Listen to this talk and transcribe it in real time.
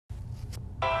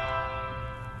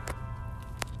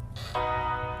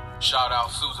Shout out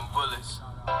Susan Bullets.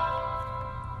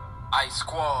 Ice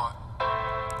Squad.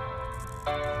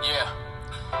 Yeah.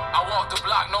 I walk the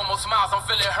block, no more smiles, I'm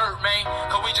feeling hurt, man.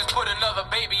 Cause we just put another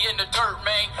baby in the dirt,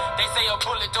 man. They say a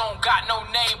bullet don't got no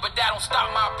name, but that don't stop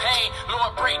my pain.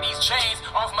 Lord, break these chains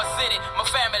off my city, my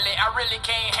family. I really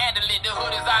can't handle it. The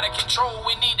hood is out of control,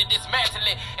 we need to dismantle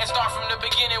it. And start from the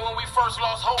beginning when we first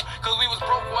lost hope. Cause we was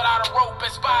broke without a rope,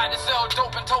 inspired to sell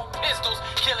dope and tote pistols.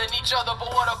 Killing each other, but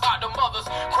what about the mothers?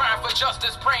 Crying for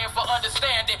justice, praying for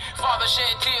understanding. Father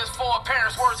shed tears for a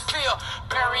parent's worst fear.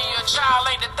 Burying a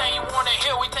child ain't the thing you wanna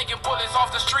hear. We taking bullets off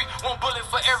the street, one bullet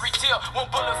for every tear, one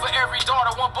bullet for every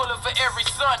daughter, one bullet for every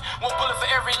son, one bullet for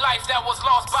every life that was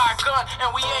lost by a gun.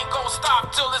 And we ain't gonna stop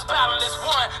till this battle is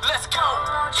won. Let's go.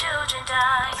 No children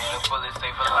die. Don't need a bullet,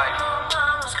 save a life.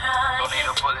 Mamas cry. Don't need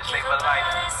a bullet, save a life.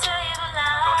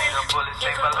 Don't need a bullet,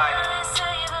 save a life.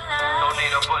 Don't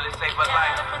need a bullet, save a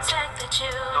life.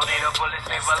 Don't need a bullet,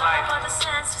 save a life.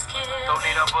 Don't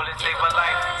need a bullet, save a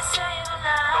life.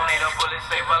 Don't need a bullet,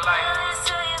 save a life.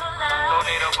 Don't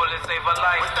need a bullet, save a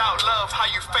life. Without love, how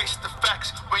you face the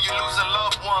facts when you lose a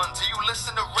loved one? Do you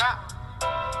listen to rap?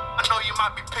 I know you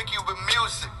might be picky with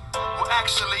music. Well,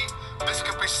 actually, this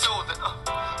could be soothing.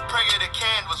 Pray of the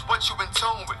can was what you in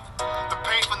tune with. The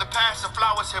pain from the past, the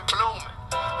flowers here blooming.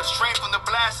 The strain from the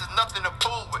blast is nothing to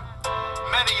fool with.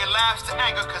 Many your laughs to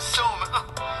anger consuming.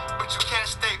 But you can't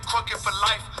stay crooked for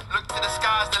life. Look to the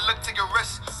skies, then look to your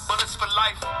wrists. Bullets for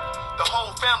life. The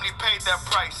whole family paid that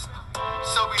price.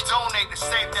 So we donate to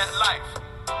save that life.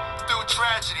 Through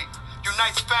tragedy,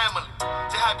 unites family.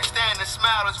 To have you stand and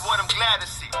smile is what I'm glad to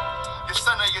see. Your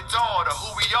son or your daughter, who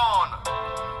we honor.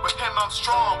 With him I'm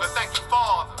stronger, thank you,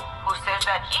 Father. Who says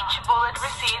that each bullet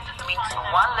received means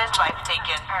one less life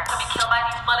taken. To be killed by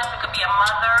these bullets, it could be a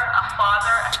mother, a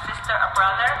father, a sister, a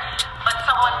brother. But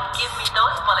someone give me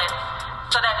those bullets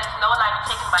so that there's no life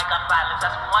taken by gun violence.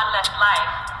 That's one less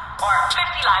life, or 50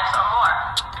 lives or more,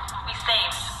 we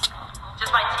saved just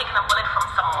by taking a bullet from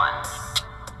someone.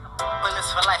 Bullets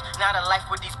for life, not a life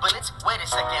with these bullets. Wait a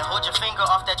second, hold your finger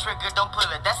off that trigger, don't pull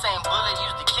it. That same bullet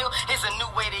used to kill, here's a new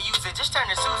way to use it. Just turn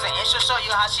to Susan and she'll show you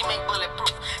how she make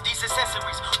bulletproof. These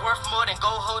accessories worth more than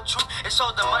gold, hold true. It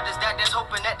showed the mothers that there's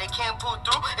hoping that they can pull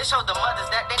through. It showed the mothers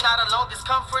that they not alone,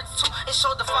 discomforts too. It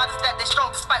showed the fathers that they strong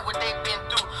despite what they've been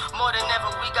through. More than ever,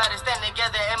 we gotta stand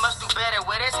together and must do better.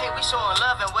 Where there's hate, we showing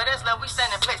love, and where there's love, we stand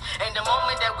in place. And the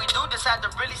moment that we do decide to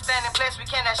really stand in place, we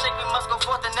cannot shake, we must go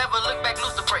forth and never look back,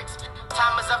 lose the brakes.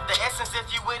 Time is of the essence,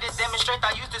 if you with it, demonstrate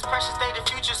I use this precious day the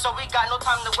future, so we got no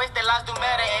time to waste, their lives do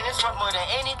matter, and it's worth more than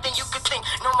anything you could think.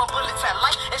 No more bullets at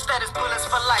life, instead it's bullets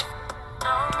for life.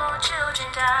 No more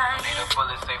children die. Don't need a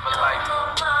bullet, save a life.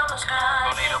 No mamas cry.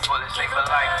 Don't need a bullet, save a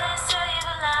life.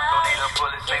 Don't need a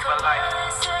bullet, save a life.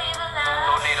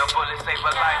 Don't need a bullet, save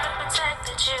a life.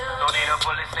 Don't need a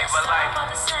bullet, save a life.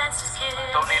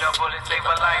 Don't need a bullet, save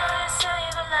a life.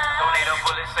 Don't need a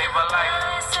bullet, save a life.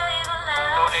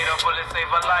 Don't need a bullet,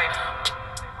 save a life.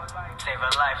 Save a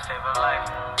life, save a life.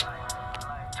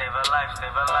 Save a life,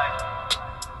 save a life.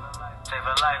 Save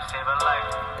a life, save a life.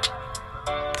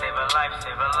 Save a life,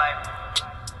 save a life.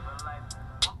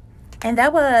 And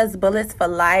that was Bullets for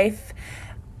Life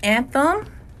anthem.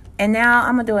 And now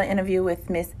I'm going to do an interview with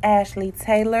Miss Ashley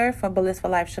Taylor from Bullets for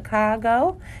Life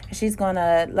Chicago. And she's going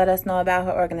to let us know about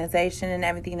her organization and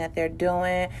everything that they're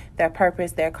doing, their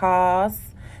purpose, their cause.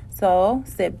 So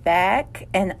sit back.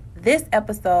 And this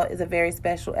episode is a very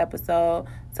special episode.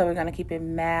 So we're going to keep it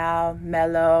mild,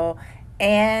 mellow,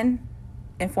 and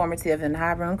informative in the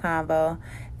High Room Convo.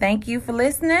 Thank you for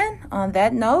listening. On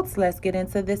that note, let's get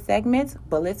into this segment,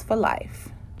 Bullets for Life.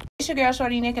 It's your girl,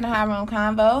 Shorty Nick, in the High Room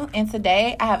Convo. And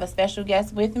today, I have a special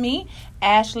guest with me,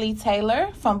 Ashley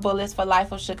Taylor from Bullets for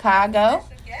Life of Chicago.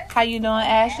 How you doing,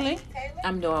 Ashley?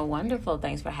 I'm doing wonderful.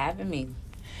 Thanks for having me.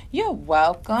 You're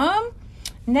welcome.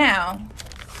 Now,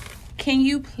 can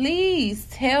you please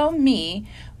tell me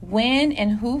when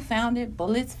and who founded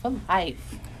Bullets for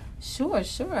Life? Sure.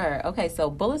 Okay, so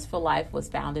Bullets for Life was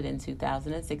founded in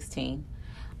 2016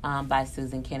 by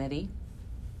Susan Kennedy.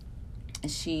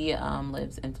 She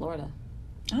lives in Florida.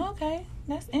 Okay,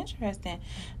 that's interesting.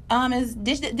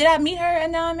 Did I meet her at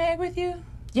Now I'm Married with You?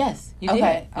 Yes, you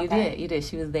did. You did.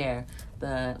 She was there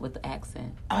with the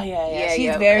accent. Oh, yeah.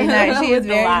 She's very nice. She is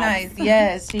very nice.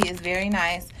 Yes, she is very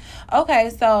nice.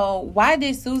 Okay, so why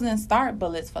did Susan start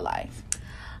Bullets for Life?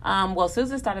 Well,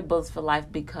 Susan started Bullets for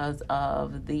Life because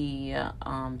of the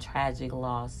tragic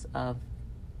loss of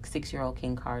 6-year-old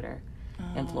King Carter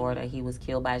in Florida. He was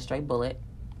killed by a stray bullet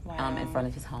in front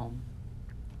of his home.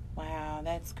 Wow,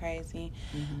 that's crazy.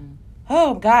 Mm-hmm.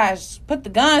 Oh gosh, put the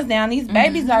guns down. These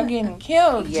babies are getting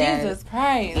killed. Yes. Jesus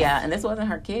Christ. Yeah, and this wasn't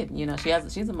her kid. You know,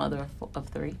 she's a mother of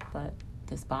 3, but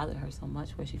this bothered her so much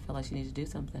where she felt like she needed to do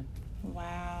something.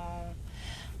 Wow.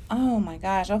 Oh my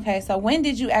gosh. Okay, so when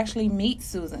did you actually meet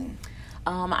Susan?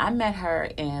 I met her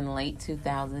in late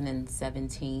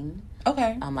 2017.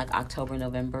 Okay. Like October,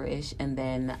 November-ish. And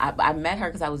then I met her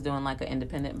because I was doing like an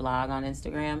independent blog on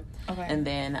Instagram. Okay. And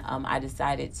then I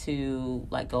decided to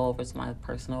like go over to my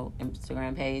personal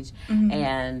Instagram page. Mm-hmm.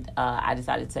 And I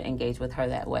decided to engage with her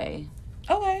that way.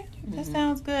 Okay, that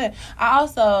sounds good. I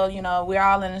also, you know, we're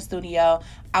all in the studio.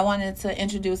 I wanted to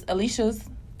introduce Alicia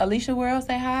World.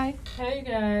 Say hi. Hey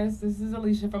guys, this is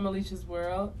Alicia from Alicia's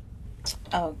World.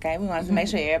 Okay, we wanted to make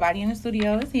sure everybody in the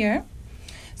studio is here.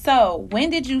 So,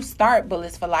 when did you start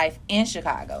Bullets for Life in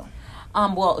Chicago?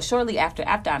 Well, shortly after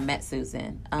I met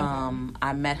Susan,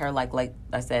 I met her like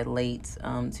I said, late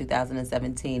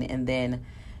 2017, and then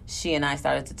she and I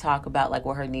started to talk about like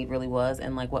what her need really was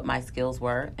and like what my skills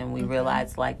were, and we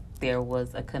realized like there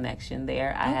was a connection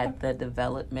there. I had the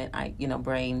development,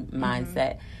 brain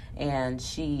mindset, and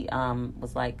she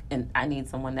was like, and I need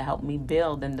someone to help me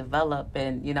build and develop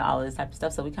and all of this type of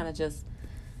stuff. So we kind of just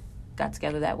got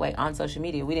together that way on social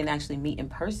media. We didn't actually meet in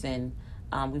person.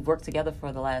 We've worked together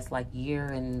for the last like year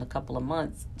and a couple of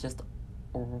months just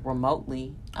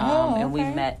remotely, and we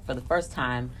met for the first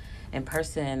time in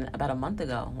person about a month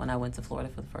ago when I went to Florida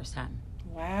for the first time.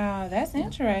 Wow, that's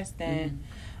interesting.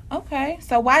 Okay,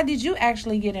 so why did you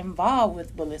actually get involved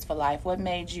with Bullets for Life? What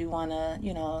made you want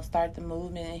to, start the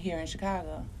movement here in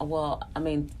Chicago? Well, I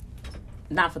mean,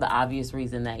 not for the obvious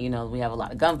reason that, we have a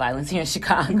lot of gun violence here in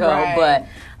Chicago, right.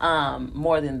 but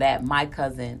more than that, my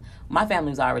family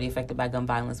was already affected by gun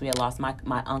violence. We had lost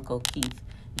my uncle, Keith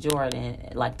Jordan,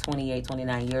 like 28,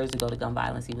 29 years ago to gun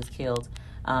violence. He was killed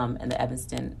in the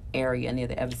Evanston area, near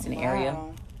the Evanston area,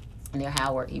 near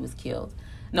Howard. He was killed.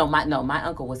 My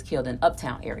uncle was killed in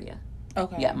Uptown area.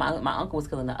 Okay. Yeah, my uncle was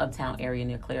killed in the Uptown area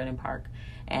near Clarendon Park.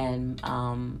 And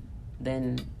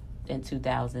then in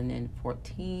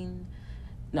 2014,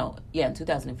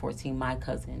 my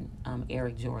cousin,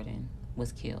 Eric Jordan,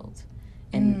 was killed.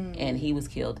 And he was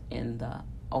killed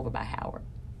over by Howard.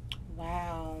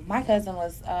 Wow. My cousin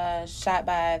was shot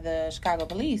by the Chicago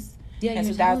police. Yeah, in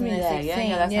you were telling me 2016. that.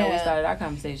 Yeah, that's how we started our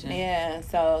conversation. Yeah,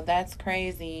 so that's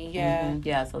crazy. Yeah.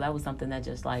 Yeah, so that was something that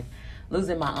just like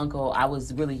losing my uncle, I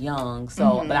was really young,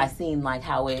 so but I seen like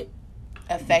how it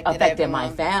affected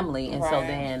my family, and so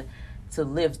then to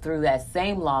live through that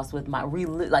same loss with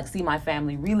see my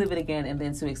family relive it again, and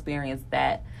then to experience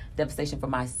that devastation for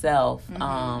myself,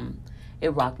 it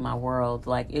rocked my world.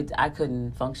 Like I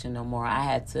couldn't function no more. I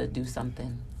had to do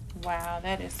something. Wow,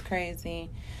 that is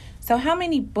crazy. So how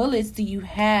many bullets do you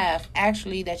have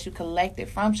actually that you collected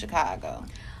from Chicago?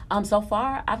 So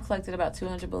far, I've collected about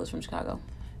 200 bullets from Chicago.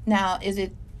 Now, is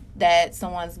it that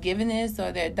someone's giving this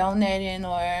or they're donating,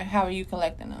 or how are you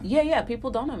collecting them? Yeah,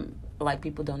 people donate. Like,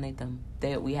 people donate them.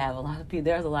 We have a lot of people.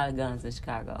 There's a lot of guns in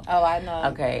Chicago. Oh, I know.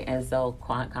 Okay, and so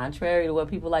contrary to what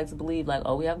people like to believe, like,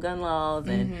 we have gun laws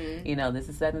and this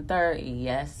is 730.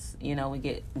 Yes, we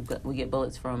get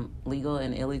bullets from legal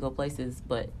and illegal places,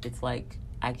 but it's like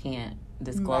I can't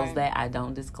disclose that. I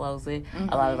don't disclose it.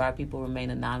 A lot of our people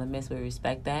remain anonymous. We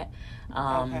respect that.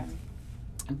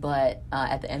 But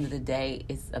at the end of the day,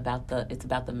 it's about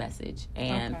the message.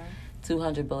 And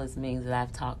 200 bullets means that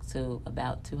I've talked to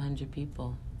about 200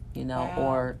 people,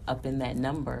 or up in that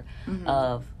number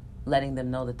of letting them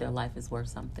know that their life is worth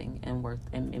something and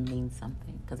means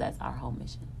something, because that's our whole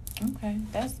mission. Okay,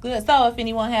 that's good. So if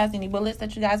anyone has any bullets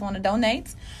that you guys want to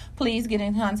donate, please get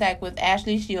in contact with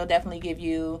Ashley. She'll definitely give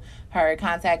you her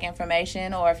contact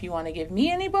information. Or if you want to give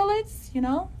me any bullets,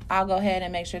 I'll go ahead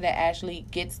and make sure that Ashley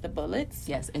gets the bullets.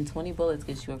 Yes, and 20 bullets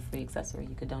gets you a free accessory.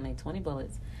 You could donate 20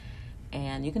 bullets.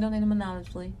 And you can donate them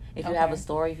anonymously. If you have a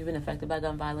story, if you've been affected by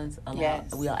gun violence,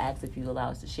 we'll ask if you allow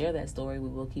us to share that story. We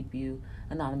will keep you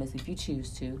anonymous if you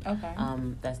choose to. Okay.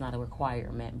 That's not a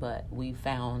requirement, but we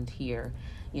found here,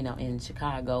 in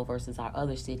Chicago versus our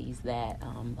other cities that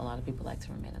a lot of people like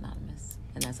to remain anonymous,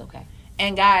 and that's okay.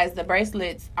 And guys, the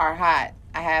bracelets are hot.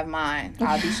 I have mine.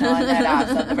 I'll be showing that off.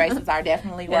 So the bracelets are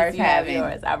definitely worth having.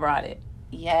 Yours. I brought it.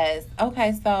 Yes.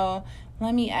 Okay, so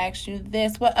let me ask you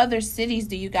this. What other cities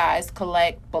do you guys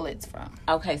collect bullets from?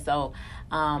 Okay, so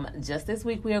just this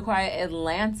week we acquired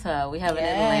Atlanta. We have an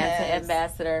Atlanta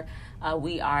ambassador.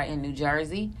 We are in New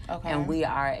Jersey. Okay. And we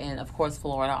are in, of course,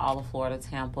 Florida, all of Florida,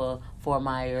 Tampa, Fort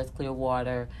Myers,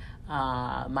 Clearwater,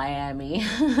 Miami.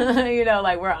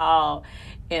 We're all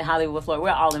in Hollywood, Florida. We're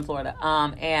all in Florida.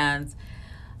 And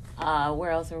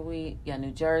where else are we? Yeah,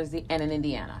 New Jersey and in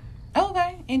Indiana.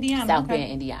 Okay, Indiana. South Bend,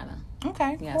 Indiana.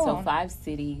 Okay, Yeah, cool. so 5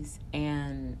 cities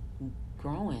and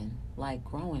growing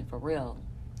for real.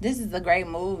 This is a great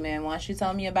movement. Once you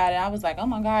told me about it, I was like, oh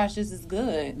my gosh, this is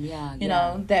good. Yeah, You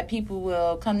know, that people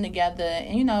will come together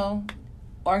and, you know,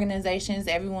 organizations,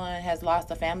 everyone has lost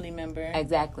a family member.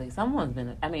 Exactly. Someone's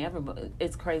been, everybody,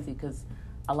 it's crazy because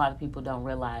a lot of people don't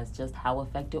realize just how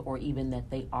affected or even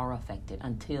that they are affected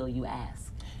until you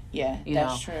ask. Yeah,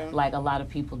 that's true. Like a lot of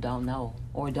people don't know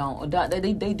or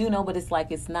they do know, but it's like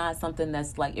it's not something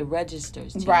that's like it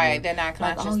registers to right, you. They're not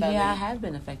conscious like, of it. I have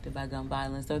been affected by gun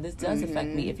violence, or this does affect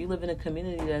me. If you live in a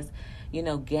community that's, you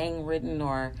know, gang ridden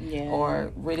or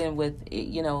ridden with,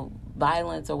 you know,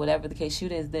 violence or whatever the case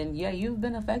shoot is, then you've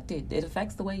been affected. It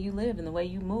affects the way you live and the way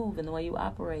you move and the way you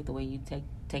operate, the way you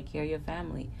take care of your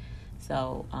family.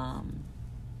 So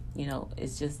you know,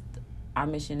 it's just our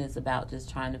mission is about just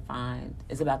trying to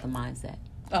it's about the mindset.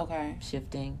 Okay.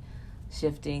 Shifting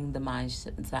the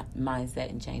mindset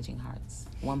and changing hearts.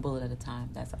 One bullet at a time.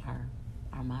 That's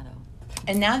our motto.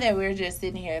 And now that we're just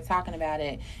sitting here talking about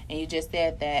it, and you just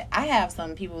said that, I have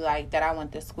some people like that I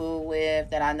went to school with,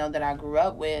 that I know that I grew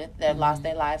up with, that lost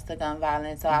their lives to gun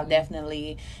violence. So I'll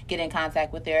definitely get in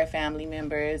contact with their family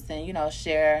members and, you know,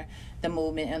 share the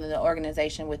movement and the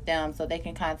organization with them so they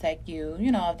can contact you,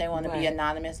 you know, if they want to be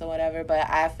anonymous or whatever. But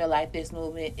I feel like this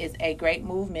movement is a great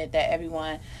movement that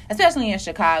everyone, especially in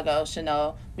Chicago, should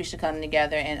know we should come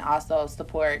together and also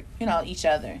support, you know, each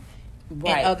other. In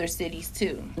other cities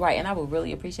too. Right, and I would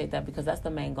really appreciate that because that's the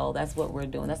main goal. That's what we're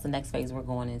doing. That's the next phase we're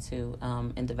going into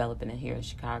and developing it here in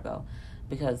Chicago.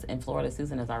 Because in Florida,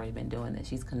 Susan has already been doing this.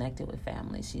 She's connected with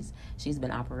families. She's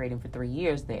been operating for 3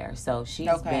 years there. So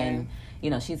she's been, you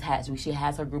know, she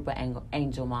has her group of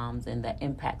angel moms in the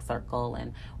Impact Circle,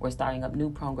 and we're starting up new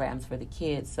programs for the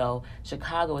kids. So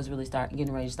Chicago is really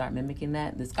getting ready to start mimicking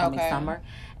that this coming summer,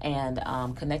 and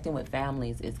connecting with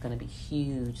families is going to be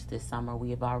huge this summer.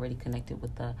 We have already connected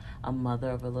with a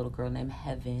mother of a little girl named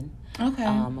Heaven,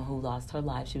 who lost her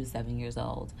life. She was 7 years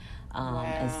old.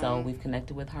 And so we've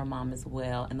connected with her mom as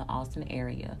well in the Austin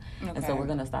area. And so we're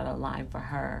going to start a line for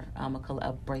her,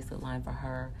 a bracelet line for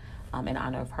her in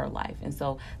honor of her life. And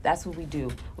so that's what we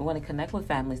do. We want to connect with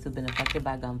families who've been affected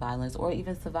by gun violence or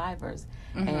even survivors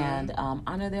and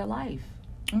honor their life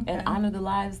and honor the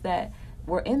lives that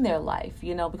were in their life,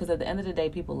 you know, because at the end of the day,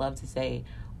 people love to say,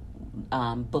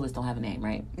 bullets don't have a name,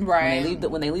 right? Right.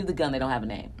 When they leave the gun, they don't have a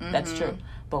name. That's true.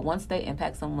 But once they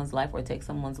impact someone's life or take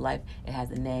someone's life, it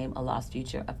has a name, a lost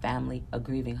future, a family, a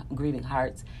grieving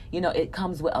hearts. You know, it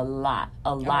comes with a lot.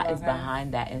 A lot is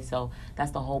behind that. And so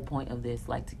that's the whole point of this,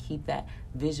 like to keep that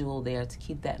visual there, to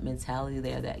keep that mentality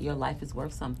there that your life is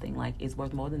worth something. Like it's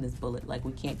worth more than this bullet. Like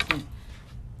we can't keep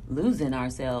losing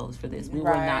ourselves for this. We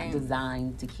were not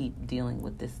designed to keep dealing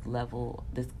with this level,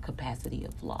 this capacity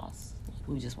of loss.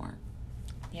 We just weren't.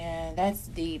 Yeah, that's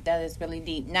deep. That is really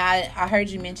deep. Now, I heard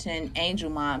you mention Angel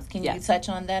Moms. Can you touch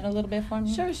on that a little bit for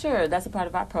me? Sure. That's a part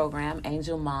of our program.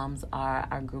 Angel Moms are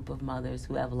our group of mothers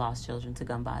who have lost children to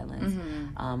gun violence.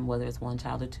 Whether it's one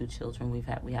child or 2 children,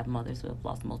 we have mothers who have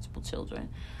lost multiple children.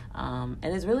 And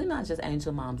it's really not just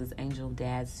Angel Moms. It's Angel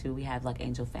Dads, too. We have, like,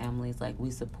 Angel Families. Like,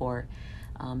 we support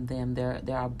them. They're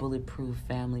our bulletproof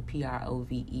family,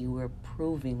 PROVE. We're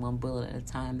proving one bullet at a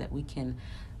time that we can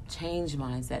change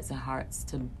mindsets and hearts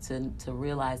to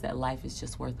realize that life is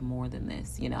just worth more than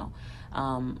this, you know.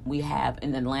 We have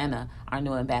in Atlanta, our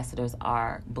new ambassadors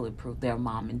are bulletproof. They're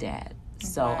mom and dad.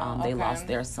 So they lost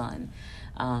their son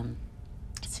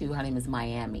to, her name is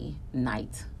Miami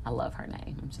Knight. I love her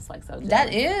name. I'm just like so jealous.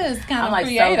 That is kind of I'm like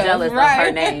creative, so jealous of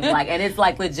her name. Like, and it's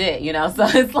like legit, you know. So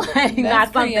it's like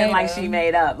not something creative. like she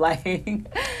made up. Like,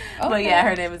 but yeah,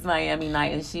 her name is Miami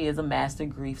Knight, and she is a master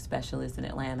grief specialist in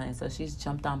Atlanta. And so she's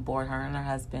jumped on board, her and her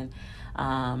husband,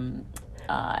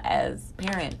 as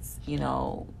parents, you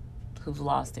know, who've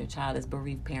lost their child, as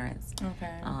bereaved parents,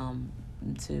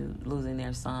 to losing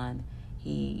their son.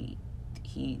 He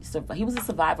was a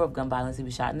survivor of gun violence. He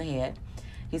was shot in the head.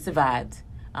 He survived.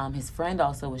 His friend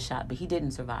also was shot, but he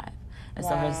didn't survive. And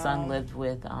so her son lived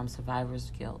with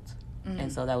survivor's guilt. And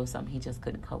so that was something he just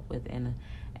couldn't cope with, and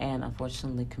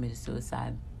unfortunately committed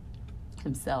suicide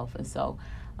himself. And so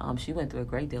she went through a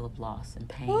great deal of loss and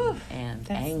pain and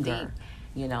anger, deep.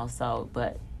 You know. So,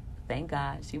 but thank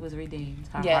God she was redeemed.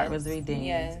 Her heart was redeemed.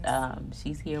 Yes.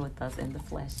 She's here with us in the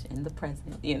flesh, in the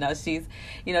present. You know, she's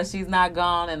not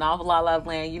gone and off La La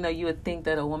Land. You know, you would think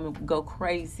that a woman would go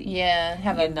crazy. Yeah,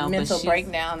 have a mental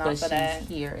breakdown off of that. But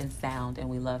she's here and sound, and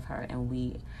we love her, and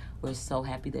we're so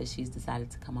happy that she's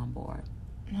decided to come on board.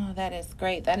 Oh, that is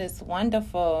great. That is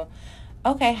wonderful.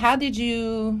 Okay, how did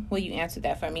you... Well, you answered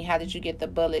that for me. How did you get the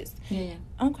bullets? Yeah.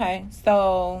 Okay,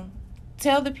 so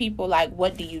tell the people, like,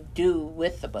 what do you do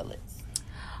with the bullets?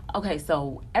 Okay,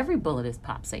 so every bullet is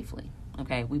popped safely.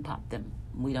 Okay, we pop them.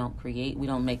 We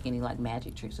don't make any like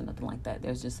magic tricks or nothing like that.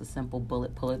 There's just a simple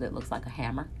bullet puller that looks like a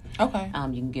hammer. Okay.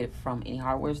 You can get it from any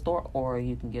hardware store, or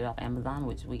you can get it off Amazon,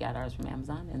 which we got ours from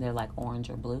Amazon, and they're like orange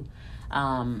or blue.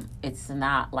 It's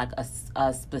not like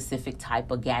a specific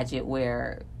type of gadget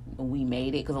where we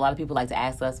made it, because a lot of people like to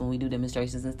ask us when we do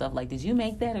demonstrations and stuff, like, did you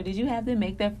make that, or did you have them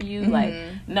make that for you? Like,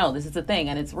 no, this is a thing,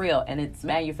 and it's real, and it's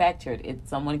manufactured.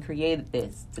 Someone created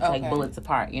this to take bullets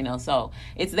apart, so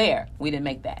it's there. We didn't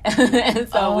make that. And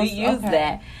so we use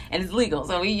that, and it's legal,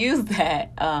 so we use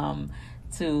that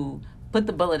to put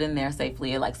the bullet in there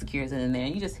safely. It like secures it in there,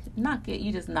 and you just knock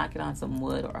it on some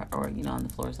wood or on the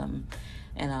floor or something,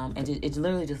 and it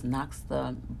literally just knocks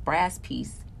the brass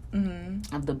piece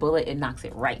of the bullet. It knocks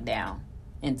it right down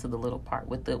into the little part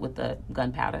with the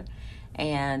gunpowder,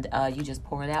 and you just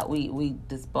pour it out. We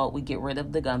get rid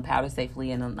of the gunpowder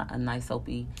safely in a nice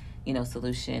soapy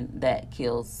solution that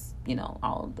kills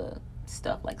all of the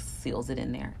stuff, like seals it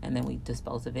in there, and then we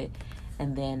dispose of it.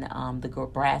 And then the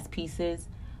brass pieces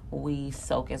we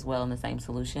soak as well in the same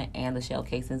solution, and the shell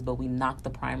casings, but we knock the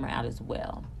primer out as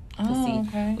well.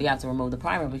 We have to remove the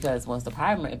primer, because if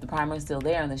the primer is still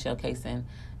there in the shell casing,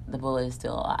 the bullet is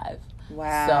still alive.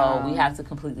 Wow. So we have to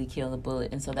completely kill the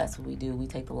bullet, and so that's what we do. We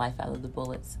take the life out of the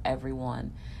bullets, every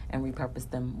one, and repurpose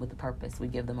them with a purpose. We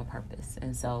give them a purpose,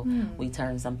 and so we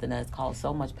turn something that's caused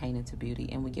so much pain into beauty,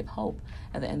 and we give hope.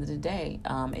 At the end of the day,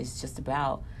 it's just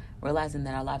about realizing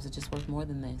that our lives are just worth more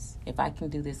than this. If I can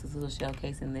do this little shell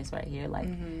case in this right here, like,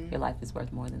 your life is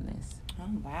worth more than this. Oh,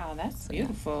 wow, that's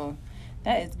beautiful. Yeah.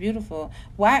 That is beautiful.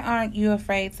 Why aren't you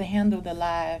afraid to handle the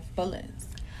live bullets?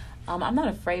 I'm not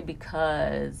afraid,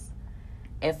 because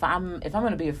if I'm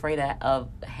going to be afraid of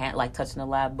touching a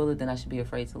live bullet, then I should be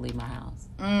afraid to leave my house.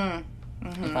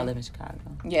 If I live in Chicago.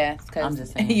 Yes, because I'm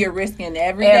just saying, you're risking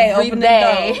every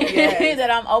day yes.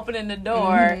 that I'm opening the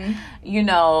door.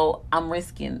 I'm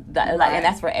risking that, and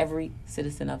that's for every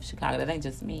citizen of Chicago. That ain't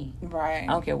just me. Right. I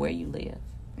don't care where you live.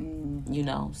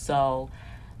 So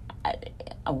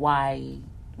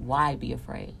why be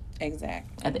afraid?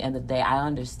 Exactly. At the end of the day, I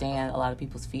understand a lot of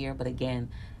people's fear, but again,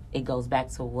 it goes back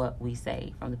to what we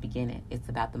say from the beginning. It's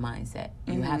about the mindset.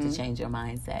 You have to change your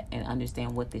mindset and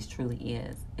understand what this truly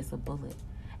is. It's a bullet.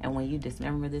 And when you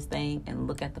dismember this thing and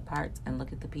look at the parts and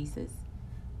look at the pieces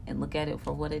and look at it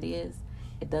for what it is,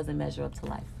 it doesn't measure up to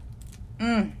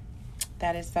life.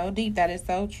 That is so deep. That is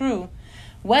so true.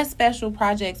 What special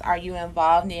projects are you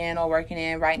involved in or working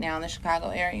in right now in the Chicago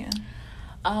area?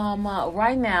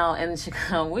 Right now in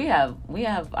Chicago, we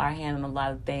have our hand in a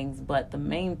lot of things, but the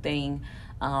main thing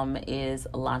is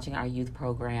launching our youth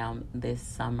program this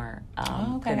summer.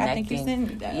 Okay. I think you sent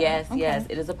me that. Yes,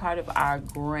 it is a part of our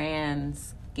grand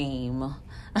scheme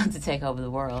to take over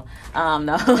the world.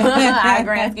 No, our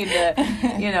grand scheme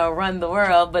to run the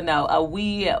world. But no,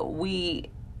 we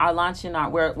are launching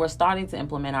we're starting to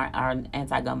implement our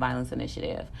anti-gun violence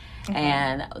initiative.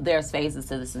 And there's phases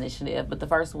to this initiative, but the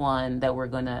first one that we're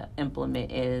going to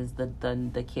implement is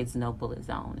the Kids No Bullet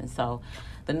Zone. And so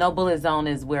the No Bullet Zone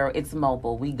is where it's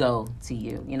mobile. We go to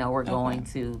you. We're going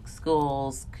to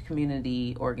schools,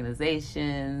 community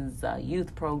organizations,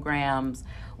 youth programs,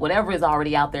 whatever is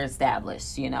already out there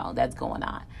established, that's going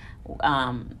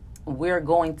on. We're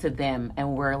going to them,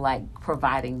 and we're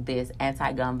providing this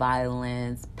anti-gun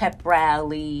violence pep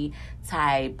rally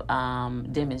type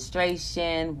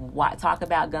demonstration. Talk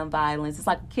about gun violence. It's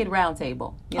like a kid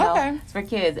roundtable. It's for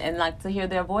kids, and to hear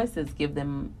their voices, give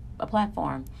them a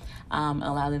platform,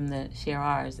 allow them to share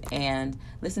ours, and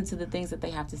listen to the things that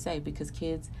they have to say. Because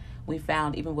kids, we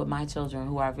found, even with my children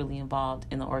who are really involved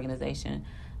in the organization,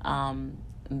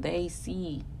 they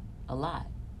see a lot.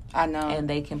 I know. And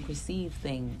they can perceive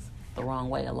things the wrong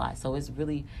way a lot. So it's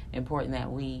really important that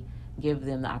we give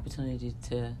them the opportunity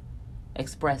to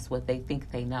express what they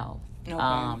think they know,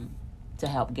 to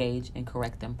help gauge and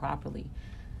correct them properly.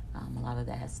 A lot of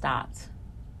that has stopped,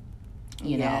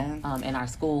 in our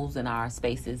schools and our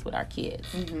spaces with our kids,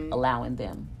 allowing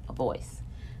them a voice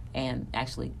and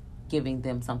actually giving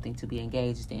them something to be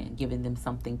engaged in, giving them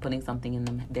something, putting something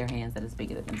in their hands that is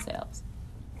bigger than themselves.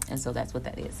 And so that's what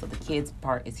that is. So the kids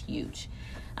part is huge,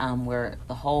 where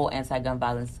the whole anti-gun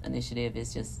violence initiative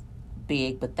is just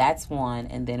big, but that's one.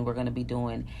 And then we're going to be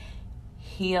doing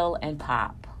Heal and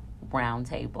Pop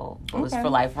roundtable, Bullets for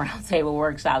Life roundtable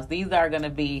workshops. These are going to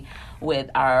be with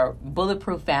our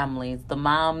bulletproof families. The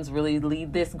moms really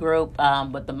lead this group,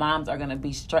 but the moms are going to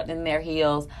be strutting their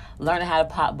heels, learning how to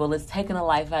pop bullets, taking the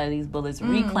life out of these bullets,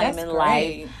 reclaiming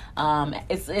life.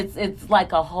 It's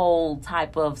like a whole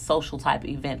type of social type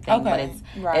event thing,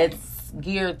 but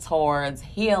geared towards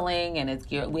healing, and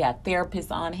we have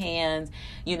therapists on hand,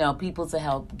 people to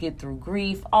help get through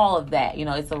grief, all of that.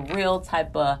 It's a real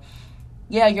type of,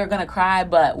 you're gonna cry,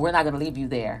 but we're not gonna leave you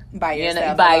there by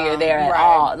yourself. You're there at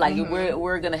all. Like Mm-hmm.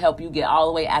 we're gonna help you get all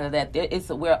the way out of that.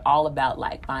 We're all about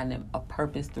like finding a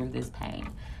purpose through this pain.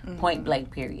 Mm-hmm. Point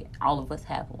blank. Period. All of us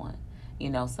have one.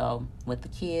 So with the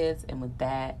kids and with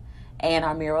that, and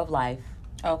our Mirror of Life.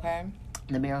 Okay.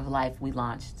 The Mirror of Life we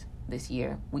launched this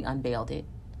year. We unveiled it.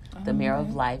 The Mirror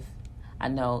of Life. I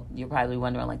know you're probably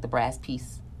wondering, like, the brass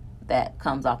piece that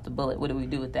comes off the bullet. What do we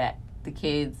do with that? The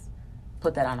kids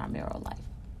put that on our Mirror of Life.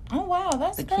 Oh, wow.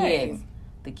 That's the great.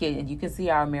 kids. And you can see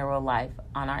our Mirror of Life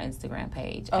on our Instagram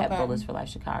page at Bullets for Life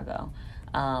Chicago.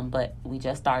 But we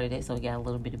just started it, so we got a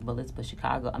little bit of bullets. But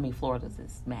Florida's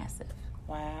is massive.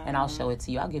 Wow. And I'll show it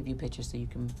to you. I'll give you pictures so you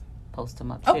can post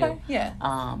them up too. Okay, yeah.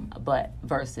 But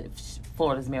versus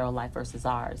Florida's Mirror of Life versus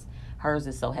ours. Hers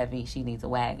is so heavy she needs a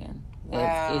wagon.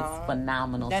 Wow. It's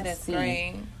phenomenal that to is see.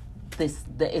 Great.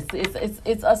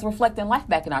 It's us reflecting life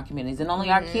back in our communities, and only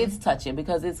our kids touch it,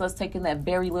 because it's us taking that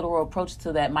very literal approach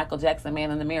to that Michael Jackson Man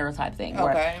in the Mirror type thing,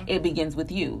 where it begins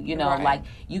with you. Like,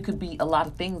 you could be a lot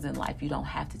of things in life. You don't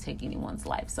have to take anyone's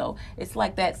life. So it's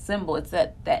like that symbol. It's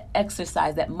that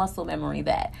exercise, that muscle memory,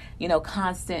 that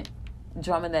constant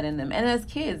drumming that in them. And as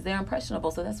kids, they're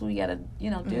impressionable, so that's what we gotta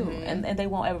do, and they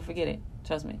won't ever forget it.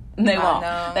 Trust me, they won't.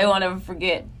 They won't ever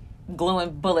forget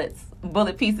gluing bullet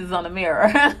pieces on the mirror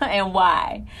and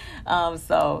why.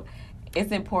 So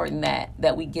it's important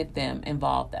that we get them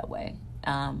involved that way,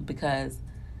 because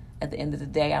at the end of the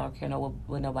day, I don't care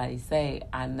what nobody say.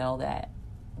 I know that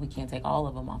we can't take all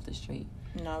of them off the street.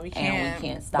 No, we can't. And we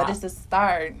can't stop. But it's a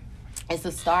start. It's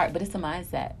a start, but it's a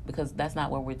mindset, because that's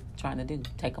not what we're trying to do,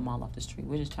 take them all off the street.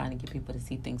 We're just trying to get people to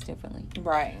see things differently.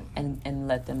 Right. And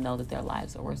let them know that their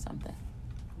lives are worth something.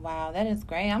 Wow, that is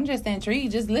great. I'm just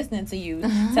intrigued just listening to you,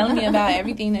 telling me about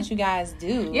everything that you guys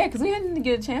do. Yeah, because we didn't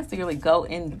get a chance to really go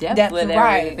in depth with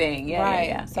everything.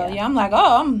 Yeah. So, I'm like,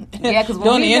 I'm because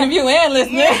doing the interview and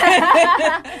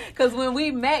listening. Because when we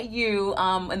met you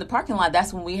in the parking lot,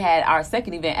 that's when we had our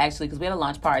second event, actually, because we had a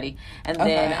launch party. And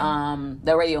then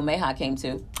the Radio Mayha came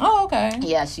too. Oh, okay.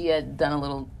 Yeah, she had done a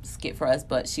little skit for us,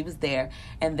 but she was there.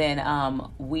 And then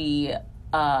we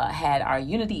had our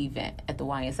Unity event at the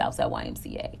Southside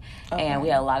YMCA. And we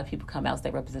had a lot of people come out.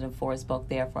 State Representative Forrest spoke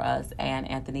there for us, and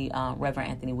Reverend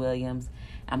Anthony Williams.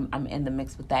 I'm in the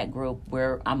mix with that group,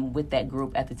 where I'm with that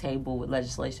group at the table with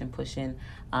legislation pushing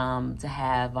to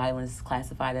have violence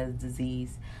classified as a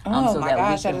disease. So my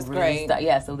gosh, that is great.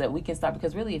 So that we can start,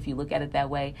 because really, if you look at it that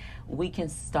way, we can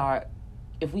start.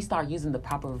 If we start using the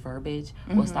proper verbiage,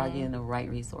 we'll start getting the right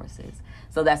resources.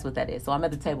 So that's what that is. So I'm at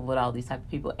the table with all these type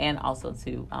of people, and also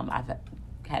too, I've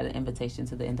had an invitation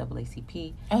to the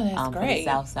NAACP. Oh, that's great. For the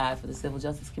South Side, for the Civil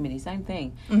Justice Committee, same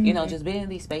thing. Just being in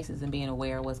these spaces and being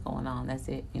aware of what's going on. That's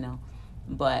it.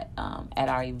 But at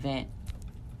our event,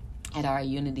 at our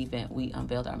Unity event, we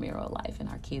unveiled our Mirror of Life, and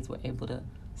our kids were able to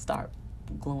start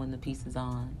gluing the pieces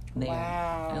on there.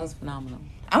 Wow. And it was phenomenal.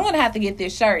 I'm going to have to get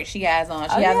this shirt she has on.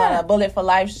 She has on a Bullet for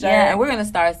Life shirt. Yeah, and we're going to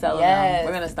start selling them.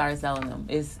 We're going to start selling them.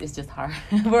 It's just hard.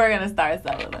 We're going to start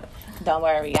selling them. Don't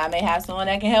worry. I may have someone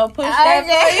that can help push that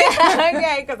for you.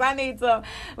 Okay, because I need some.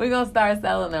 We're going to start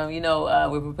selling them.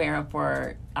 We're preparing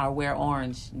for our Wear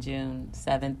Orange, June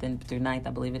 7th and through 9th, I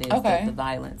believe it is, the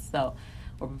violence. So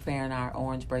we're preparing our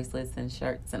orange bracelets and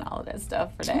shirts and all of that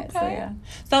stuff for that. Okay.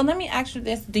 So let me ask you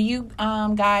this. Do you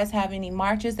guys have any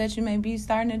marches that you may be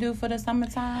starting to do for the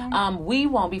summertime? We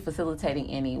won't be facilitating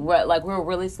any. We're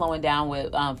really slowing down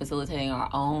with facilitating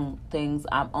our own things.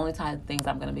 Only things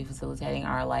I'm going to be facilitating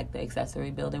are like the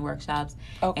accessory building workshops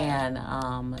and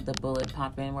the bullet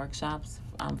popping workshops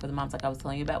for the moms, like I was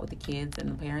telling you about, with the kids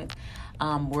and the parents.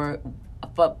 We're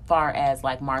far as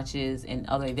like marches and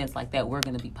other events like that, we're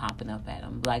going to be popping up at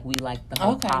them. Like, we like the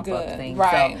whole pop-up thing.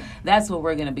 Right. So that's what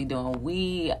we're going to be doing.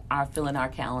 We are filling our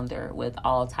calendar with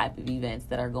all type of events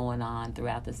that are going on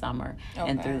throughout the summer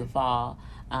and through the fall.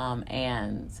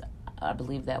 And I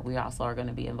believe that we also are going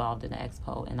to be involved in the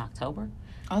expo in October.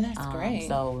 Oh, that's great.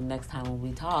 So next time when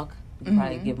we talk, we'll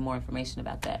probably give more information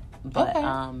about that. But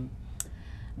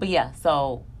yeah,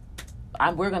 so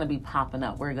we're going to be popping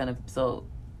up. We're going to,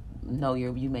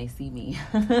 you may see me.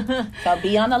 So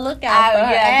be on the lookout for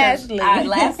Ashley.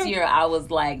 Last year I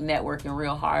was like networking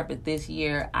real hard, but this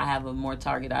year I have a more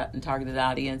targeted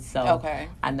audience. So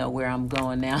I know where I'm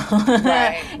going now,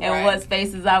 and what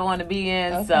spaces I want to be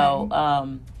in. So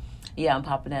I'm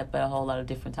popping up at a whole lot of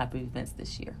different type of events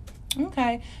this year.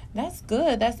 Okay, that's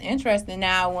good. That's interesting.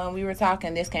 Now, when we were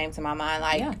talking, this came to my mind.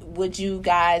 Like, would you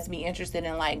guys be interested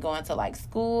in like going to like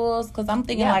schools? Because I'm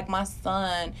thinking like my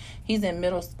son, he's in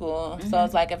middle school, so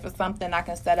it's like if it's something I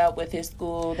can set up with his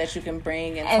school that you can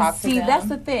bring and talk to them. See, that's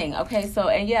the thing. Okay, so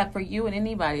and for you and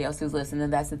anybody else who's listening,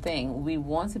 that's the thing. We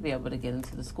want to be able to get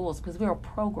into the schools because we're a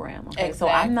program. Okay, exactly. So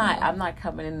I'm not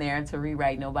coming in there to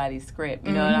rewrite nobody's script.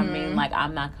 You know what I mean? Like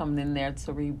I'm not coming in there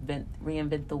to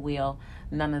reinvent the wheel.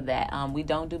 None of that. We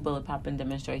don't do bullet popping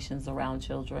demonstrations around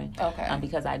children. Okay.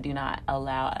 Because I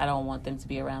don't want them to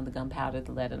be around the gunpowder,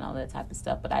 the lead, and all that type of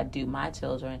stuff. But I do. My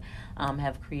children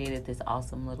have created this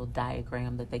awesome little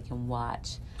diagram that they can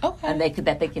watch. Okay. And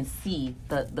that they can see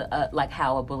the like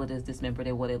how a bullet is dismembered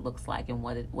and what it looks like and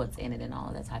what's in it and all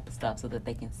of that type of stuff, so that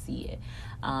they can see it.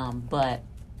 But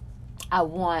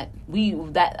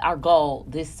our goal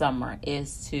this summer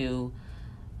is to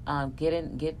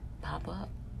get pop up.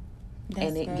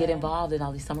 Get involved in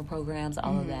all these summer programs,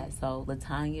 all of that. So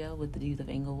Latanya with the Youth of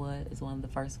Inglewood is one of the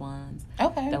first ones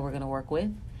that we're going to work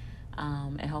with.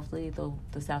 And hopefully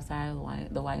the South Side,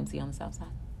 the YMCA on the South Side.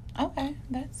 Okay,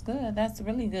 that's good. That's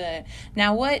really good.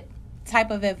 Now, what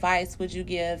type of advice would you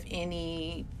give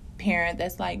any parent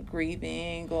that's like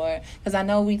grieving, or because I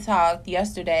know we talked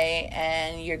yesterday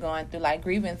and you're going through like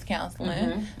grievance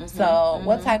counseling.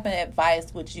 What type of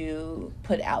advice would you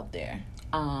put out there?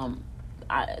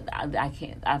 I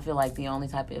can't. I feel like the only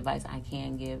type of advice I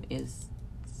can give is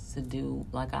to do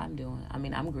like I'm doing. I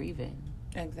mean, I'm grieving.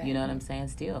 Exactly. You know what I'm saying?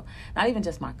 Still, not even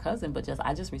just my cousin, but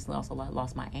I just recently also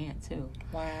lost my aunt too.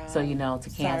 Wow. So to cancer.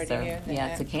 Sorry to hear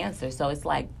that. To cancer. So it's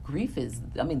like grief is.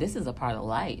 I mean, this is a part of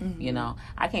life. You know,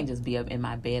 I can't just be up in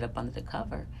my bed up under the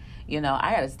cover. You know,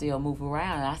 I got to still move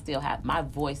around, and I still have my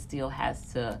voice still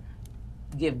has to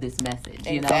give this message,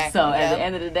 you know. So at the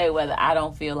end of the day, whether I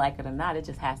don't feel like it or not, it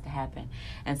just has to happen.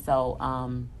 And so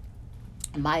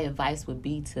my advice would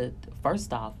be to,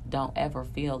 first off, don't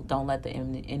let the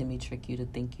enemy trick you to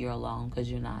think you're alone, because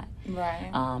you're not.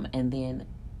 Right. And then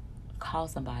call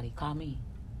somebody. Call me.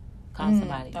 Call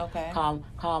somebody. Okay.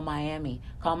 Call Miami.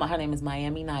 Her name is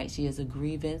Miami Knight. She is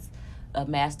a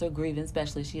master grievance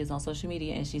specialist. She is on social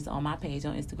media, and she's on my page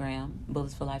on Instagram,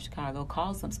 Bullets for Life Chicago.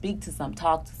 Call speak to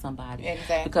talk to somebody.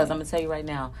 Exactly. Because I'm gonna tell you right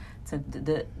now,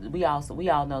 we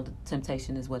all know that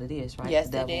temptation is what it is, right? Yes,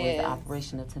 the devil it is the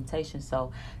operation of temptation.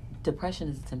 So, depression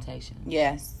is a temptation.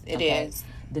 Yes, it is.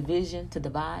 Division, to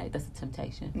divide, that's a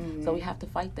temptation. So we have to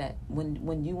fight that.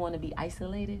 When you want to be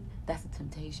isolated, that's a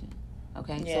temptation.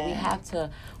 Okay, Yeah. So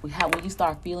when you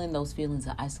start feeling those feelings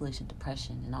of isolation,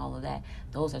 depression, and all of that,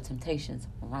 those are temptations.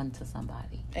 Run to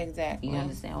somebody. Exactly. You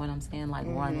understand what I'm saying? Like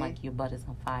run like your butt is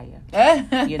on fire.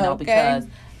 You know,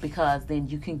 because then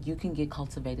you can get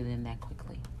cultivated in that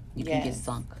quickly. You can get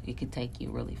sunk. It can take you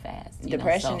really fast.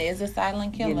 Depression is a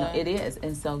silent killer. You know, it is,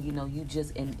 and so you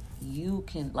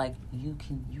can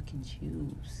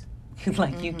choose.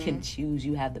 Like you can choose.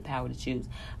 You have the power to choose.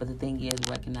 But the thing is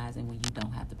recognizing when you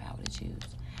don't have the power to choose.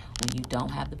 When you don't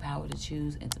have the power to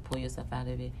choose and to pull yourself out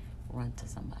of it, run to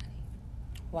somebody.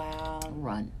 Wow.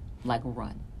 Run.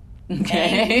 Okay.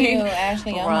 Thank you,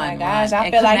 Ashley. Oh my gosh. I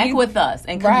and feel like connect with us.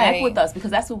 And connect with us, because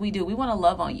that's what we do. We want to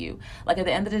love on you. Like at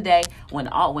the end of the day, when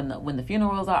the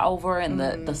funerals are over and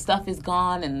the stuff is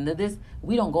gone and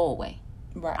we don't go away.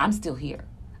 Right. I'm still here.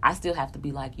 I still have to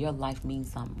be like, your life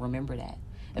means something. Remember that.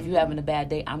 If you're having a bad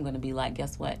day, I'm going to be like,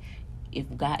 guess what?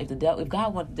 If God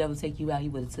wanted the devil to take you out, he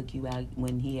would have took you out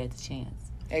when he had the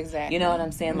chance. Exactly. You know what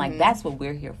I'm saying? Like, that's what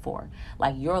we're here for.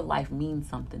 Like, your life means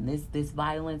something. This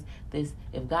violence,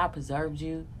 if God preserved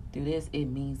you through this, it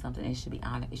means something. It should be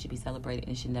honored. It should be celebrated.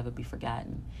 And it should never be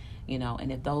forgotten. You know,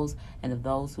 and if those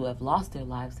who have lost their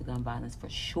lives to gun violence, for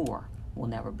sure, will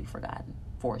never be forgotten.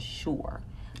 For sure.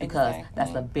 Because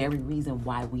that's the very reason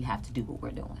why we have to do what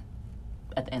we're doing.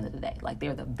 At the end of the day, like,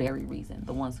 they're the very reason.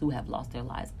 The ones who have lost their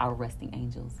lives, our resting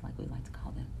angels, like we like to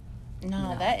call them.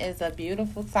 No, that is a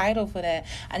beautiful title for that.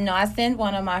 I know I sent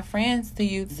one of my friends to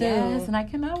you too. Yes, and I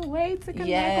cannot wait to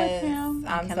connect with him.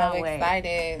 I'm so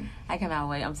excited. I cannot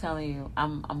wait. I'm telling you,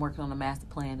 I'm working on a master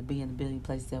plan to be in a billion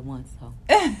places at once. So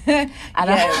I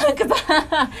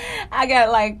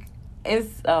got like,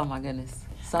 it's, oh my goodness.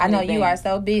 So I know things. you are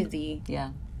so busy. Yeah.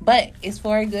 But it's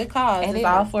for a good cause. It's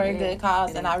all for a good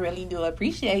cause. And I really do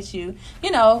appreciate you.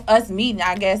 You know, us meeting.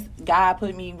 I guess God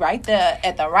put me right there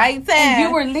at the right time. And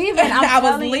you were leaving. I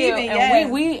was leaving,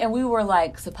 and we were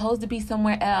like supposed to be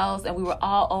somewhere else. And we were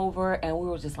all over. And we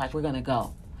were just like, we're going to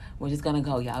go. We're just going to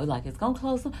go, y'all. We're like, it's going to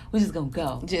close. We're just going to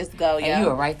go. Just go, yeah. And you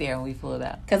were right there when we pulled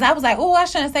up. Because I was like, oh, I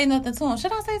shouldn't say nothing to him.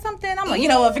 Should I say something? I'm like, you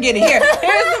know what? Forget it.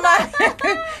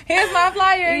 Here's my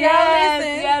flyer. Yes, y'all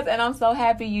listen. Yes, and and I'm so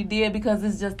happy you did, because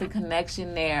it's just a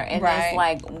connection there, and it's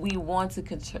like we want to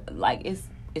control. Like it's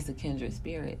a kindred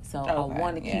spirit. So I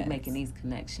want to keep making these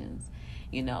connections.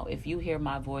 You know, if you hear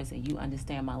my voice and you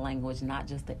understand my language, not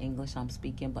just the English I'm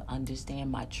speaking, but understand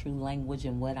my true language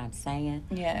and what I'm saying,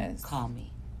 call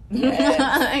me.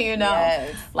 Yes. You know,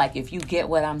 like if you get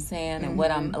what I'm saying and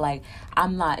what I'm like,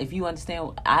 I'm not. If you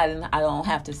understand, I don't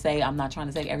have to say. I'm not trying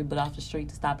to take everybody off the street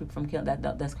to stop people from killing.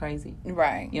 That's crazy,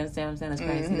 right? You understand what I'm saying?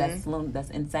 That's crazy. That's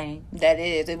insane. That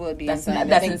is. It would be. That's insane.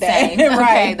 That's insane. That.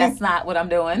 Okay, that's not what I'm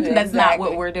doing. That's not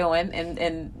what we're doing.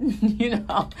 And you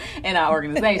know, in our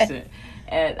organization,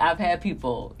 and I've had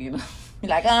people, you know.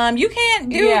 Like, you can't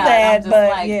do that, but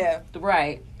like,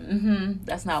 right.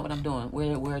 That's not what I'm doing.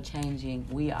 We're changing.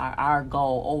 Our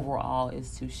goal overall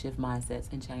is to shift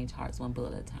mindsets and change hearts one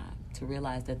bullet at a time. To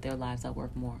realize that their lives are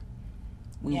worth more.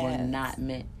 We were not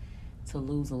meant to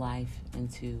lose a life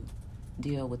and to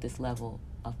deal with this level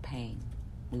of pain.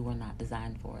 We were not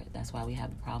designed for it. That's why we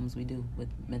have the problems we do with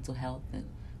mental health and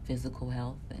physical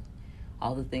health and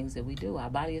all the things that we do. Our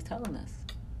body is telling us.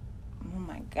 Oh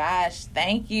my gosh,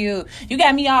 thank you. You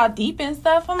got me all deep and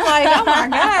stuff. I'm like, oh my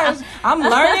gosh, I'm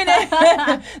learning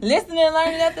it, listening and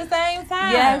learning at the same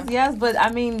time. Yes, but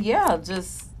I mean,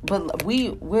 but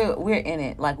we're in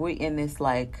it. Like, we're in this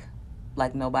like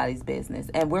nobody's business.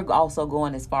 And we're also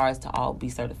going as far as to all be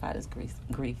certified as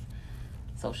grief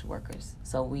social workers.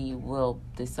 So we will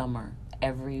this summer,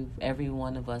 every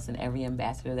one of us and every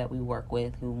ambassador that we work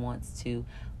with who wants to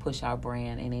push our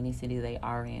brand in any city they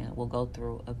are in will go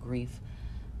through a grief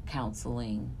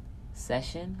counseling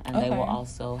session, and they will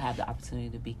also have the opportunity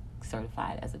to be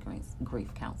certified as a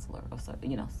grief counselor, or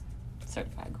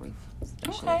certified grief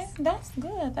specialist.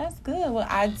 Okay, that's good. Well,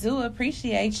 I do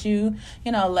appreciate you,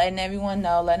 letting everyone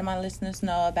know, letting my listeners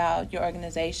know about your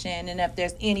organization. And if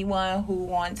there's anyone who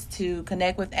wants to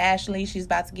connect with Ashley, she's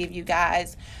about to give you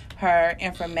guys her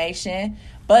information.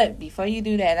 But before you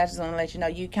do that, I just want to let you know,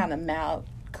 you kind of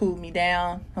cool me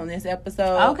down on this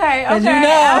episode. Okay. Okay.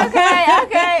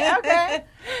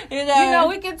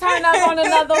 We can turn up on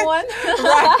another one.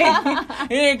 Right. You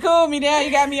didn't cool me down. You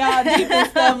got me all deep and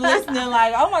stuff listening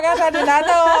like, oh my gosh, I did not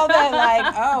know all that.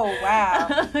 Like, oh,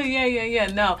 wow. Yeah.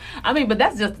 No. I mean, but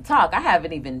that's just the talk. I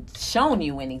haven't even shown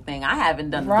you anything. I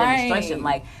haven't done the demonstration.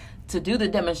 Like, to do the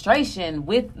demonstration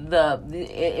with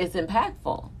it's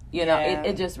impactful.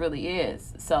 It just really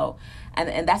is. So,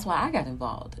 and that's why I got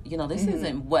involved. This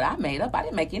isn't what I made up. I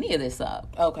didn't make any of this up.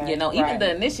 Okay. Even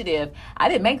the initiative, I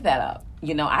didn't make that up.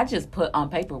 I just put on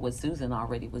paper what Susan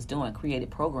already was doing, created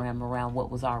program around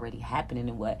what was already happening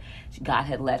and what God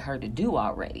had led her to do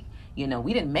already. We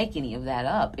didn't make any of that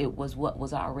up. It was what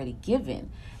was already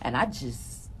given. And I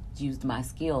just used my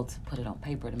skill to put it on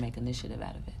paper to make initiative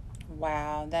out of it.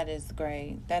 Wow, that is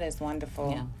great. That is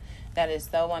wonderful. Yeah. That is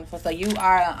so wonderful. So you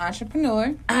are an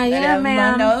entrepreneur. I am,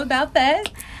 ma'am. Know about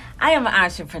that. I am an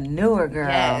entrepreneur, girl.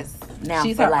 Yes. Now,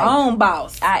 she's her own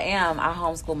boss. I am. I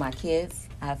homeschool my kids.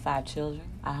 I have 5 children.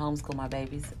 I homeschool my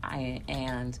babies. I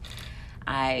am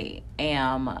I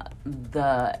am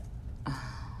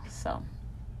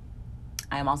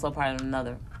also part of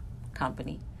another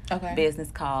company.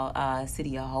 Business called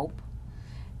City of Hope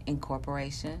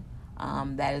Incorporation.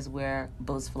 That is where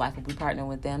Bullets for Life will be partnering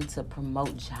with them to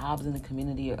promote jobs in the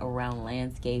community around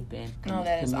landscaping,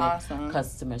 that is awesome.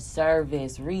 Customer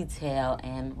service, retail,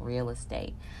 and real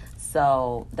estate.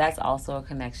 So that's also a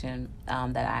connection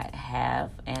that I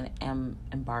have and am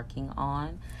embarking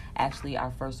on. Actually, our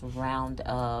first round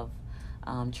of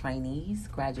trainees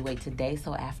graduate today,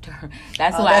 so after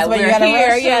that's why we're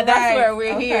here. Yeah, that's where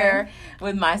we're here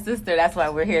with my sister. That's why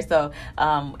we're here. So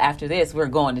after this, we're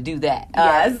going to do that.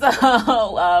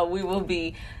 So we will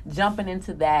be jumping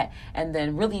into that, and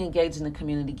then really engaging the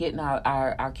community, getting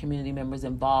our community members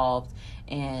involved,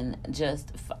 and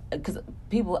just because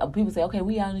people say, okay,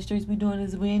 we out in the streets, we doing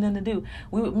this, we ain't nothing to do.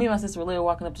 Me and my sister were literally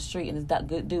walking up the street, and this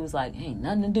good dude was like, ain't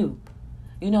nothing to do.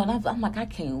 And I'm like, I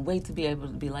can't wait to be able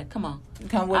to be like, come on.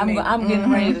 Come with me. I'm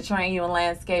getting ready to train you in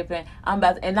landscaping. I'm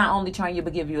about to, and not only train you,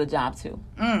 but give you a job, too.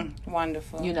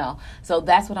 Wonderful. So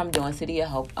that's what I'm doing, City of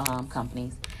Hope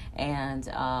companies. And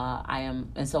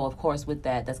so, of course, with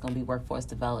that's going to be workforce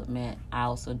development. I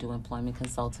also do employment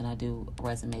consulting. I do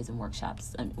resumes and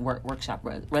workshops,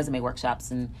 resume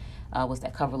workshops, and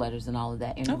cover letters and all of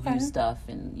that, interview stuff,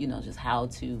 and, just how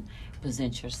to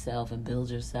present yourself and build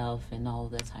yourself and all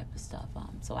of that type of stuff.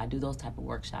 So I do those type of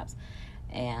workshops.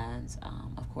 And,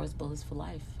 of course, Bullets for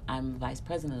Life. I'm vice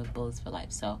president of Bullets for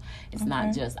Life. So it's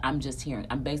not just, I'm just here.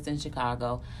 I'm based in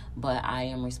Chicago, but I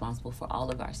am responsible for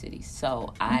all of our cities.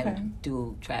 So I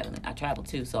do traveling. I travel,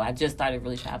 too. So I just started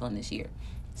really traveling this year.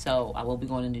 So I will be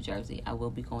going to New Jersey. I will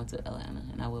be going to Atlanta,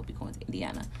 and I will be going to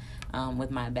Indiana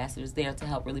with my ambassadors there to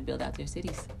help really build out their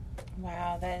cities.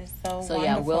 Wow, that is so So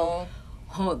wonderful.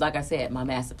 yeah, like I said, my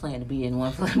master plan to be in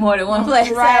more than one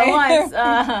place Right. at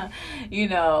once. You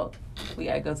know, we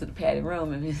gotta go to the padded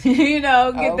room and get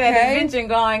that invention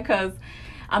going. Cause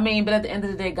but at the end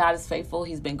of the day, God is faithful.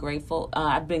 He's been grateful.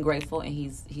 I've been grateful, and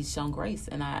He's shown grace.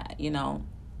 And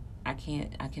I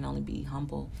can only be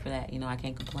humble for that. I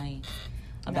can't complain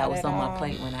about what's on my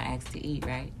plate when I ask to eat.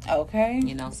 Right. Okay.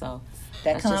 So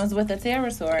that comes with the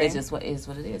territory. It's just what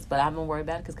it is. But I'm gonna worry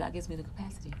about it because God gives me the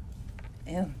capacity.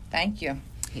 Yeah, thank you.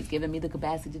 He's given me the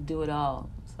capacity to do it all.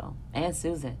 So, and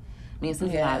Susan. Me and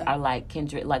Susan are like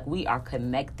kindred. Like, we are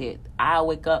connected. I'll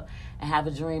wake up and have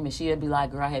a dream, and she'll be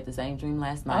like, girl, I had the same dream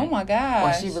last night. Oh, my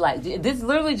gosh. Or she'll be like, this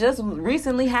literally just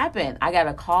recently happened. I got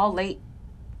a call late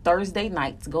Thursday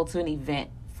night to go to an event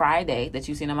Friday that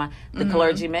you seen on the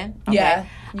clergymen. Okay? Yeah.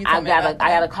 I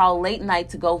got a call late night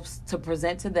to go to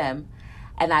present to them.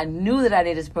 And I knew that I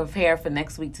needed to prepare for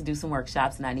next week to do some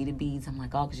workshops, and I needed beads. I'm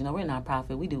like, because we're a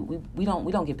nonprofit. We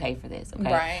don't get paid for this.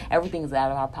 Okay, right. Everything is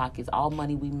out of our pockets. All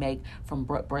money we make from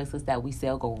bracelets that we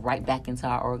sell go right back into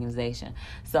our organization.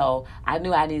 So I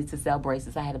knew I needed to sell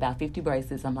bracelets. I had about 50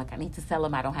 bracelets. I'm like, I need to sell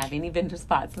them. I don't have any vendor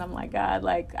spots, and I'm like, God,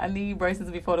 like, I need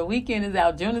bracelets before the weekend is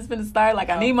out. June is finna start.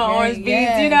 Like, I need my orange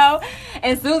beads,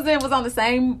 And Susan was on the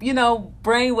same,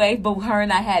 brainwave, but her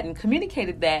and I hadn't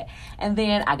communicated that. And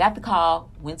then I got the call.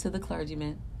 Went to the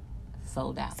clergyman,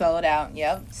 sold out.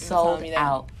 Yep. Sold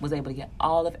out. Was able to get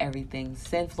all of everything,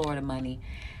 send Florida money.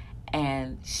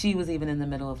 And she was even in the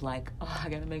middle of like, I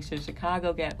got to make sure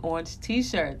Chicago got orange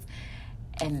T-shirts.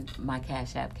 And my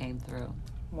Cash App came through.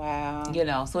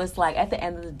 Wow. So it's like, at the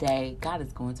end of the day, God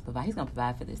is going to provide. He's going to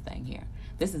provide for this thing here.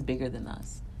 This is bigger than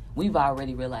us. We've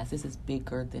already realized this is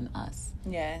bigger than us.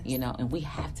 Yes. And we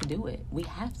have to do it. We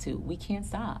have to. We can't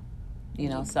stop.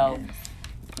 So...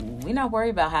 we're not worried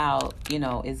about how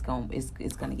it's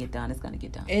gonna get done. It's gonna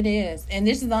get done. It is, and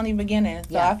this is only beginning.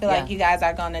 So I feel like you guys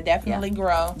are gonna definitely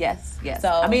grow. Yes.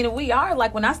 So we are.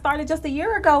 Like, when I started just a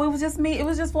year ago, it was just me. It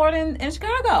was just Florida and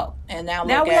Chicago, and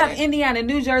now we have Indiana,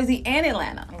 New Jersey, and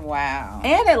Atlanta. Wow.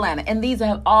 And Atlanta, and these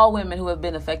are all women who have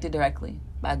been affected directly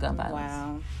by gun violence.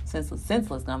 Wow.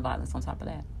 Senseless gun violence. On top of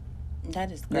that,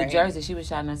 that is great. New Jersey, she was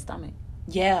shot in her stomach.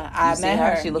 Yeah, I met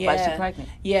her. She looked like she's pregnant.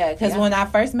 Yeah, because when I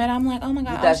first met her, I'm like, oh my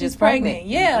God, she's pregnant.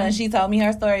 Yeah, and she told me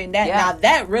her story, and now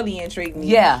that really intrigued me.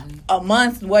 Yeah. A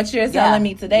month, what you're telling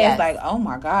me today is like, oh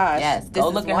my gosh. Yes, this go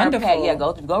is look at wonderful. her page. Yeah,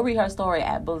 go read her story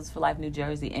at Bullets for Life New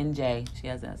Jersey, NJ. She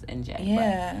has us NJ.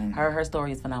 Yeah. But her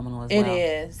story is phenomenal as well. It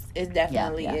is. It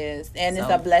definitely is. And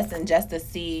it's a blessing just to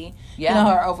see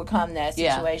her overcome that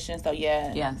situation. So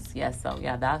Yes. So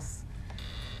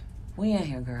we in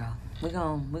here, girl. We're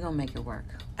gonna make it work.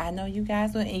 I know you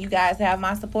guys will, and you guys have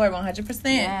my support 100%.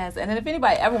 Yes, and then if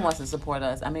anybody ever wants to support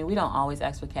us, we don't always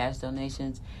ask for cash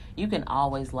donations. You can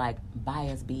always buy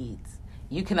us beads.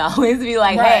 You can always be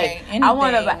like, hey, anything. I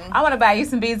want to buy you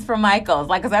some beads from Michael's,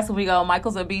 cause that's where we go.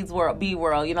 Michael's or Beads World, B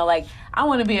World. I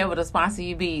want to be able to sponsor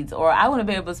you beads, or I want to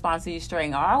be able to sponsor you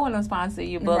string, or I want to sponsor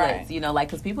you bullets. Right.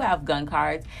 Cause people have gun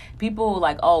cards. People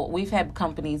we've had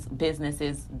companies,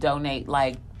 businesses donate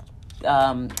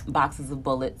boxes of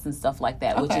bullets and stuff like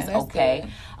that, which is okay.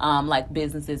 Like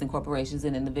businesses and corporations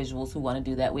and individuals who want to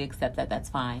do that, we accept that. That's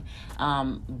fine.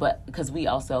 But because we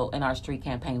also, in our street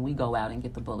campaign, we go out and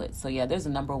get the bullets. So there's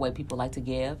a number of ways people like to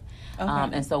give.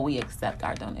 And so we accept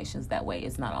our donations that way.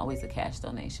 It's not always a cash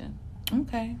donation.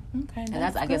 Okay. And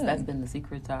I guess that's been the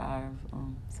secret to our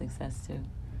success too.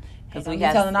 Because we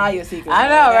telling all your secrets. I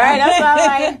know, right? That's why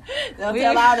I'm like, don't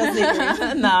tell all the secrets.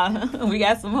 No, we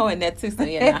got some more in that too. So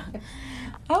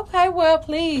Okay, well,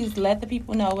 please let the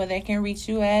people know where they can reach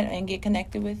you at and get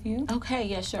connected with you. Okay,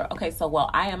 yeah, sure. Okay, so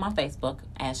I am on Facebook,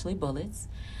 Ashley Bullets.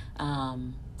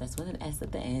 That's with an S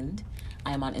at the end.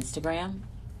 I am on Instagram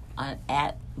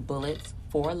at Bullets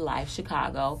for Life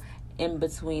Chicago. In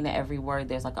between every word,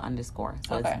 there's an underscore.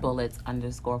 So it's Bullets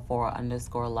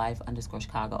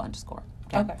 _for_life_Chicago_.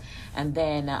 Okay. And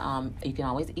then you can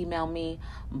always email me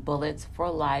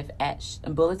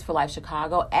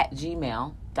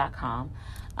bulletsforlifechicago@gmail.com.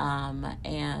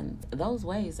 And those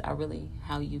ways are really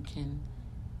how you can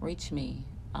reach me.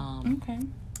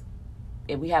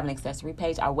 If we have an accessory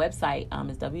page, our website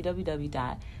is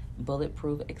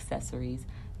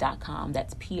www.bulletproofaccessories.com.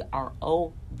 That's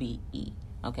PROVE.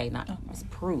 Okay, it's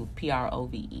prove,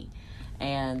 PROVE.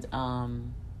 And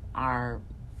our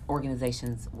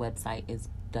organization's website is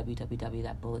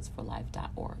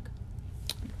www.bulletsforlife.org.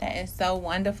 That is so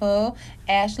wonderful.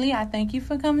 Ashley, I thank you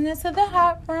for coming into the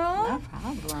hot room. No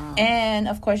problem. And,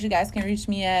 of course, you guys can reach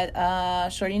me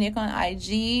at Shorty Nick on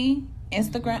IG,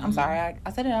 Instagram. I'm sorry,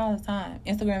 I said it all the time.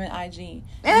 Instagram and IG.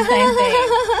 The same thing.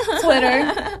 Twitter,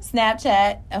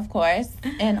 Snapchat, of course.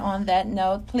 And on that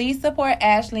note, please support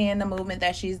Ashley in the movement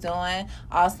that she's doing.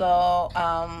 Also,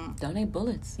 donate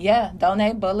bullets. Yeah,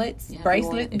 donate bullets,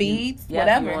 bracelet, beads,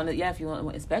 whatever. If you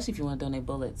want, especially if you want to donate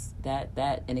bullets, that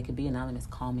and it could be anonymous.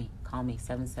 Call me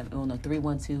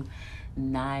 312-945-8026.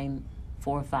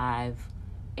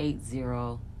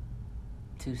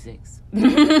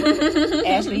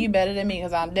 Ashley, you better than me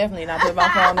because I'm definitely not putting my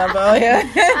phone number on here.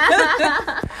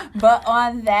 But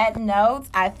on that note,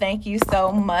 I thank you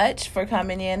so much for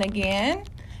coming in again.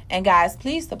 And guys,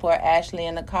 please support Ashley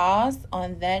in the cause.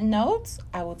 On that note,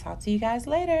 I will talk to you guys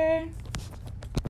later.